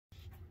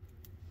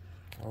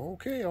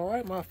Okay, all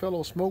right, my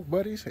fellow smoke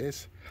buddies.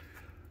 It's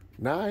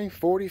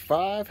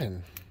 9:45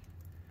 and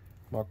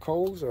my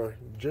coals are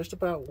just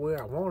about where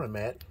I want them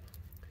at.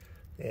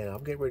 And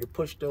I'm getting ready to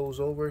push those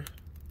over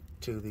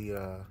to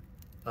the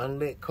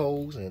unlit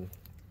coals and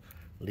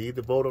leave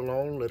the boat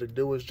alone, let it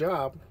do its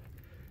job.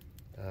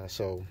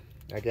 So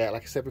I got,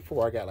 like I said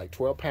before, I got like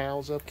 12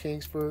 pounds of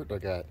Kingsford. I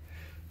got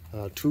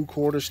 2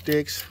 quarter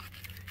sticks.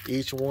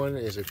 Each one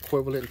is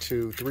equivalent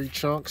to 3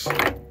 chunks.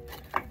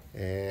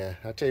 And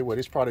I tell you what,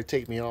 it's probably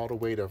take me all the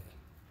way to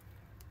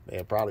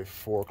probably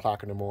 4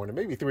 o'clock in the morning,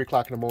 maybe 3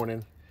 o'clock in the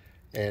morning.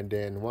 And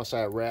then once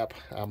I wrap,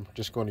 I'm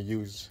just going to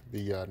use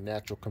the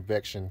natural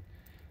convection,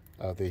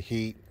 the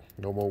heat,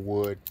 no more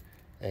wood,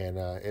 and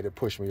it'll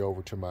push me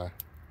over to my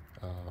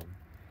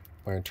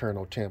my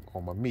internal temp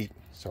on my meat.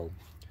 So,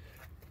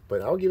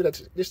 but I'll give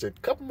it just a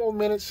couple more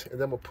minutes, and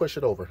then we'll push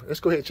it over. Let's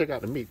go ahead and check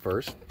out the meat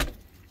first.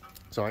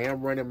 So I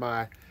am running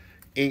my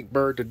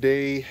Inkbird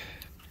today.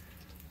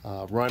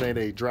 Running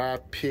a dry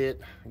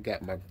pit.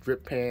 Got my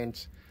drip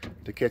pans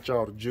to catch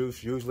all the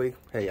juice. Usually,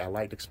 hey, I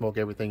like to smoke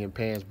everything in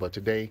pans, but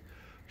today,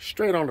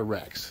 straight on the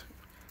racks.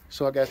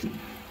 So I got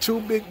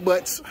 2 big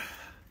butts.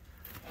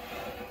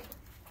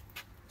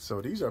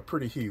 So these are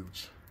pretty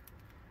huge.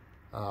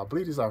 I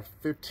believe these are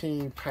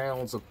 15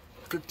 pounds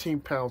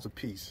a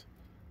piece.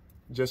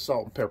 Just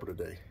salt and pepper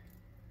today.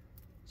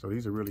 So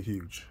these are really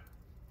huge.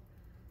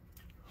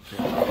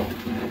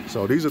 Okay.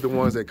 So these are the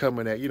ones that come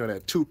in that,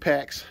 that 2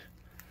 packs.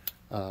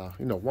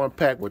 1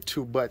 pack with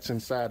 2 butts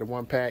inside the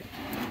 1 pack.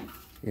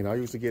 I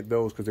usually get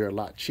those because they're a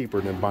lot cheaper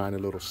than buying the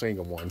little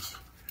single ones.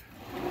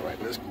 All right,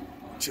 let's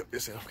chip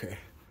this in. Okay.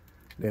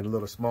 Then the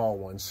little small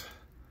ones,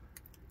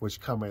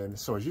 which come in.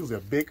 So it's usually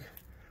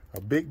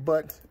a big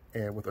butt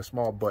and with a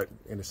small butt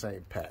in the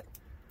same pack.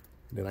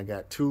 And then I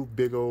got 2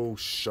 big old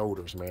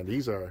shoulders, man.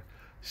 These are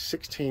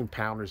 16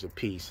 pounders a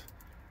piece.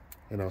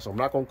 So I'm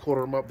not gonna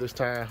quarter them up this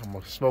time. I'm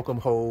gonna smoke them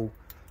whole,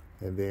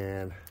 and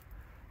then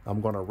I'm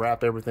gonna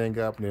wrap everything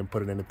up and then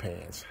put it in the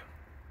pans.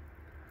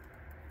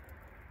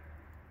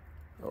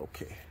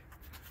 Okay.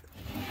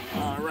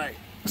 All right.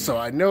 So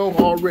I know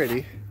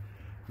already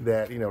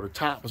that, the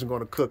top is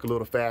gonna cook a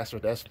little faster.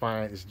 That's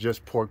fine. It's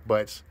just pork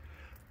butts.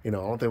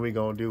 Only thing we're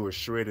gonna do is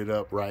shred it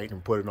up right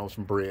and put it on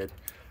some bread.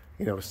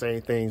 The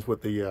same things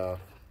with the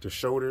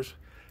shoulders.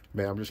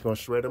 Man, I'm just gonna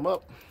shred them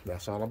up.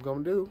 That's all I'm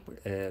gonna do,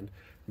 and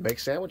make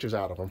sandwiches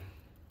out of them.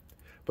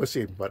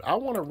 But I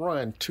wanna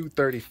run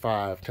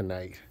 235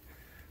 tonight.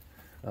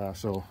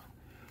 So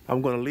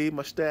I'm gonna leave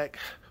my stack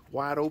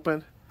wide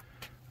open,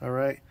 all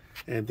right?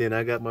 And then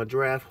I got my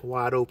draft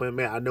wide open.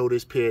 Man, I know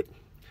this pit,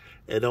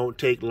 it don't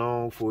take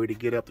long for it to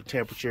get up to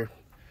temperature.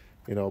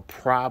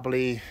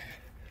 Probably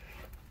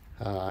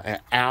an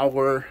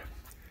hour,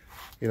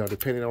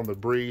 depending on the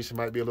breeze, it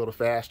might be a little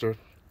faster.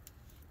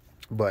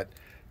 But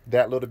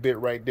that little bit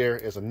right there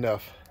is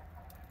enough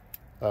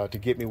to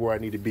get me where I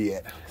need to be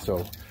at.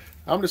 So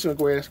I'm just gonna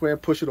go ahead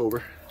and push it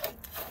over.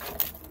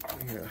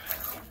 Yeah.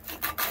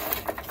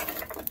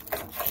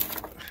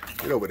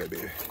 Get over there,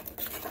 baby.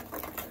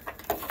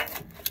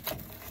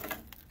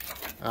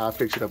 I'll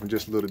fix it up in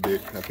just a little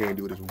bit. I can't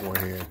do this with one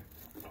hand.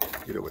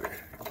 Get over there.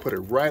 Put it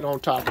right on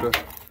top of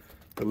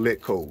the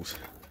lit coals.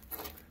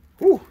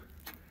 Whew,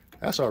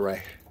 that's all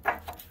right.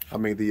 I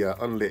mean the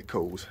unlit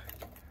coals,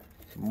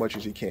 as much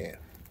as you can.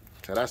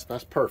 So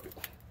that's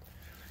perfect.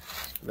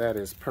 That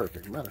is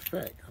perfect. Matter of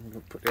fact, I'm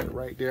gonna put that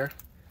right there.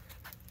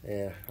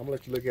 And I'm gonna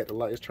let you look at the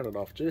light. Let's turn it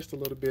off just a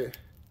little bit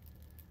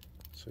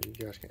so you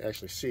guys can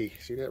actually see.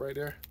 See that right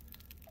there?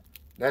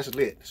 That's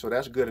lit, so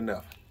that's good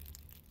enough.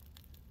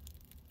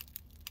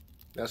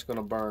 That's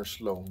gonna burn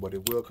slow, but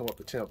it will come up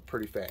to temp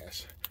pretty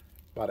fast,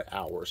 about an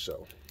hour or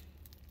so.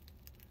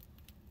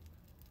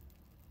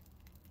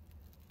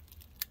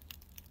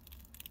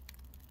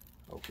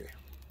 Okay.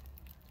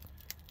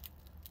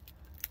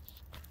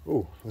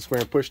 Ooh, let's go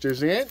ahead and push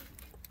this in.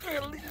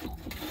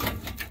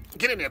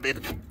 Get in there,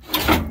 baby.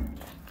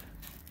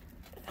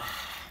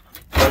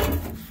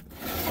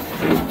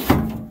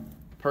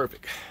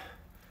 Perfect.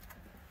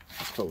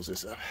 Let's close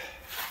this up.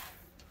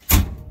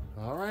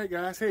 All right,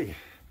 guys. Hey,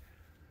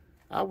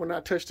 I will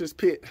not touch this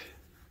pit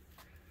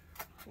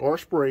or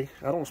spray.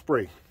 I don't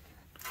spray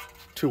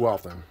too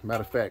often.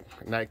 Matter of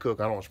fact, night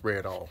cook, I don't spray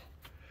at all.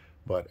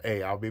 But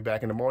hey, I'll be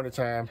back in the morning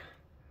time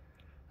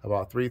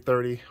about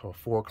 3:30 or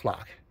 4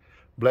 o'clock.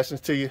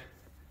 Blessings to you.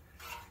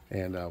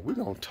 And we're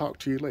going to talk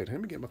to you later.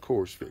 Let me get my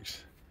cores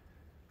fixed.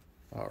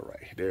 All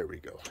right, there we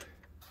go.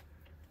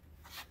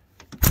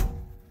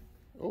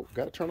 Oh,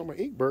 got to turn on my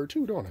Inkbird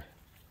too, don't I?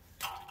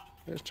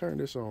 Let's turn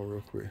this on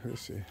real quick.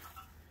 Let's see.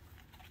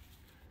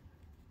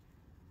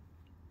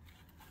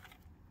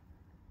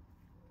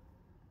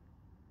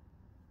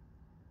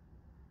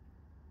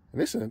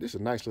 And this is a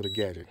nice little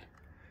gadget.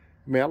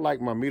 Man, I like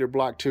my meter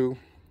block too.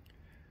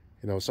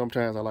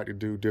 Sometimes I like to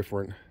do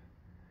different,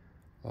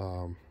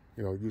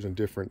 using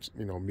different,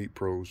 Meat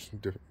Pros,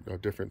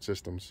 different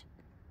systems.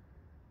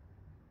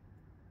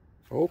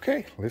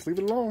 Okay, let's leave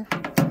it alone.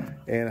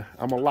 And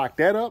I'm gonna lock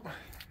that up.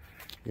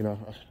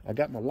 I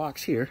got my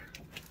locks here.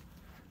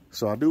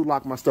 So I do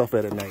lock my stuff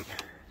at night.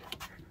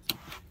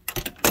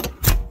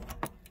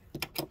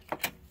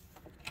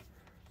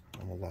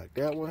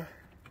 like that one.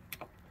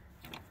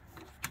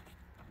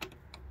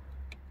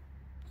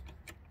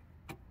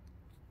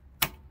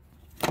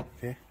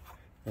 Okay,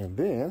 and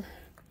then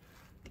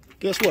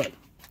guess what?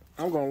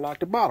 I'm gonna lock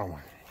the bottom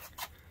one.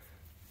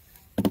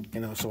 You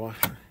know, so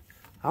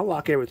I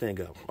lock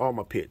everything up, all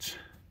my pits.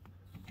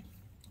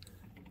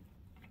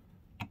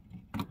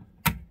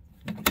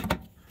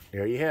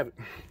 There you have it.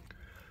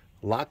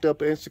 Locked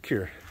up and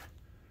secure.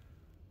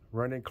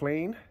 Running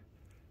clean.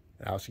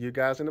 I'll see you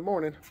guys in the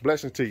morning.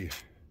 Blessings to you.